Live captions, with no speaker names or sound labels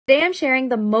Today I'm sharing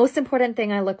the most important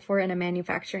thing I look for in a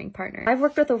manufacturing partner. I've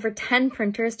worked with over 10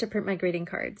 printers to print my greeting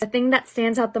cards. The thing that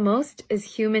stands out the most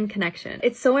is human connection.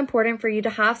 It's so important for you to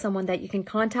have someone that you can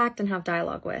contact and have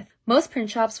dialogue with. Most print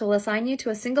shops will assign you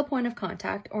to a single point of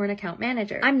contact or an account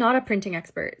manager. I'm not a printing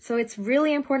expert, so it's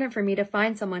really important for me to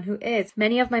find someone who is.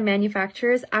 Many of my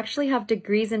manufacturers actually have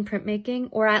degrees in printmaking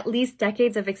or at least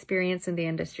decades of experience in the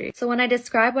industry. So when I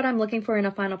describe what I'm looking for in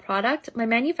a final product, my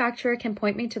manufacturer can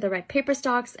point me to the right paper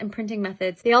stocks and printing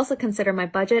methods. They also consider my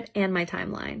budget and my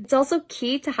timeline. It's also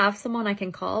key to have someone I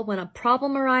can call when a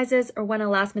problem arises or when a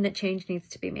last-minute change needs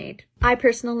to be made. I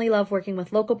personally love working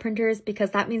with local printers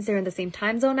because that means they're in the same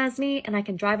time zone as me and I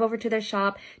can drive over to their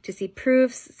shop to see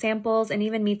proofs, samples, and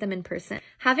even meet them in person.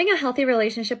 Having a healthy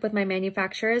relationship with my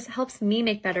manufacturers helps me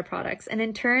make better products, and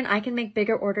in turn, I can make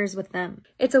bigger orders with them.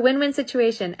 It's a win-win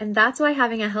situation, and that's why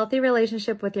having a healthy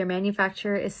relationship with your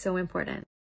manufacturer is so important.